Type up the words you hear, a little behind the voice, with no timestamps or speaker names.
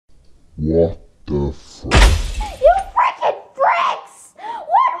What the frick? You freaking bricks!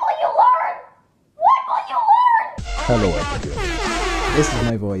 When will you learn? When will you learn? Hello everyone. This is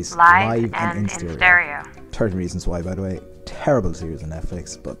my voice live and in stereo. 30 Reasons Why, by the way. Terrible series on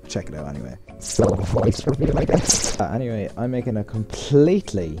Netflix, but check it out anyway. So the voice for me like this. Anyway, I'm making a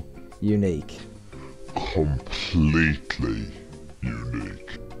completely unique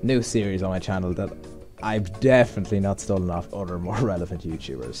new series on my channel that I've definitely not stolen off other more relevant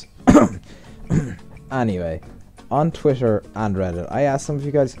YouTubers. Anyway, on Twitter and Reddit, I asked some of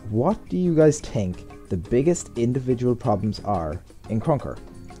you guys, what do you guys think the biggest individual problems are in Krunker?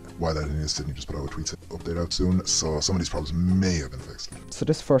 While that is, Sydney just put out a tweet update out soon, so some of these problems may have been fixed. So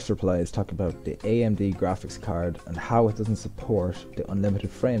this first reply is talking about the AMD graphics card and how it doesn't support the unlimited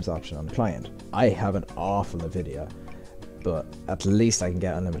frames option on the client. I have an awful NVIDIA, but at least I can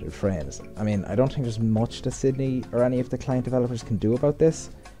get unlimited frames. I mean, I don't think there's much that Sydney or any of the client developers can do about this,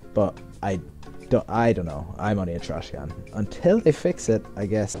 but I don't know. I'm only a trash can. Until they fix it, I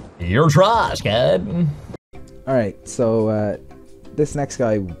guess. You're trash, kid. Alright, so this next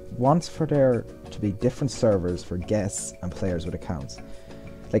guy wants for there to be different servers for guests and players with accounts.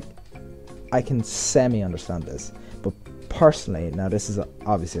 Like, I can semi-understand this, but personally, now this is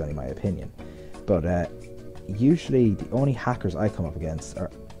obviously only my opinion, but usually the only hackers I come up against are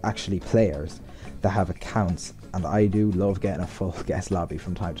actually players that have accounts, and I do love getting a full guest lobby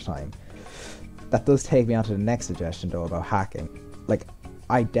from time to time. That does take me on to the next suggestion though about hacking. Like,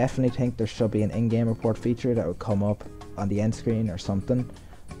 I definitely think there should be an in-game report feature that would come up on the end screen or something,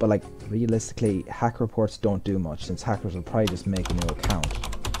 but like realistically hack reports don't do much since hackers will probably just make a new account.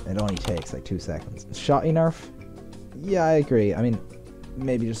 It only takes like 2 seconds. Shotty nerf? Yeah, I agree. I mean,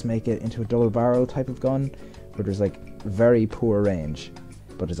 maybe just make it into a double barrel type of gun where there's like very poor range,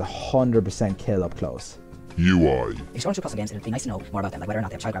 but there's 100% kill up close. UI. If you're scrolling through custom games, it'd be nice to know more about them, like whether or not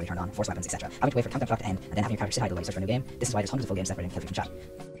they have child gravity turned on, force weapons, etc. Having to wait for countdown clock to end, and then having your character sit idle while you search for a new game. This is why there's hundreds of full games separating kill from chat.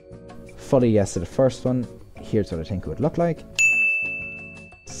 Fully yes to the first one. Here's what I think it would look like.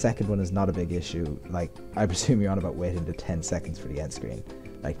 Second one is not a big issue. Like, I presume you're on about waiting to 10 seconds for the end screen.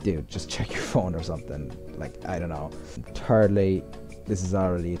 Like, dude, just check your phone or something. Like, I don't know. Thirdly, this is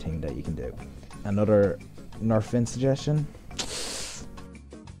already a thing that you can do. Another nerf fin suggestion.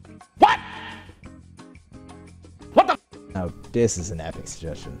 Now, this is an epic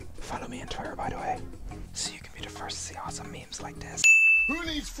suggestion. Follow me on Twitter, by the way, so you can be the first to see awesome memes like this. Who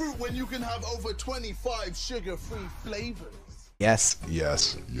needs fruit when you can have over 25 sugar-free flavors? Yes.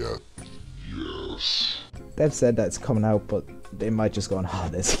 Yes. Yeah. Yes. They've said that it's coming out, but they might just go on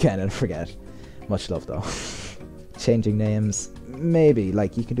holidays again and forget. Much love, though. Changing names, maybe.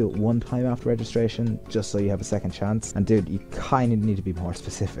 Like, you can do it one time after registration, just so you have a second chance. And dude, you kind of need to be more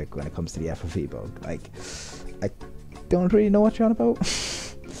specific when it comes to the FFE bug. Like, I don't really know what you're on about.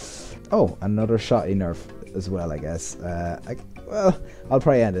 Oh, another shotty nerf as well, I guess. Well, I'll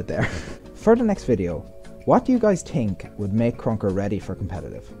probably end it there. For the next video, what do you guys think would make Krunker ready for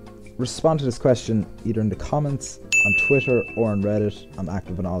competitive? Respond to this question either in the comments, on Twitter or on Reddit. I'm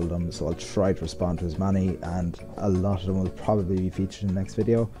active on all of them, so I'll try to respond to as many, and a lot of them will probably be featured in the next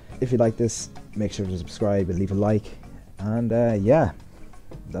video. If you like this, make sure to subscribe and leave a like. And yeah,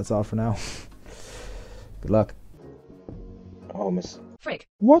 that's all for now. Good luck. Oh, miss. Frick.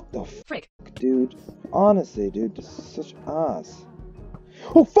 What the Frick. Dude, honestly, dude, this is such ass.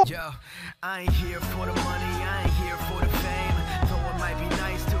 Oh, fuck! Yo, I ain't here for the money, I ain't here for the fame. Though it might be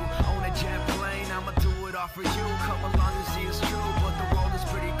nice to own a jet plane, I'ma do it all for you. Come along and see it's true.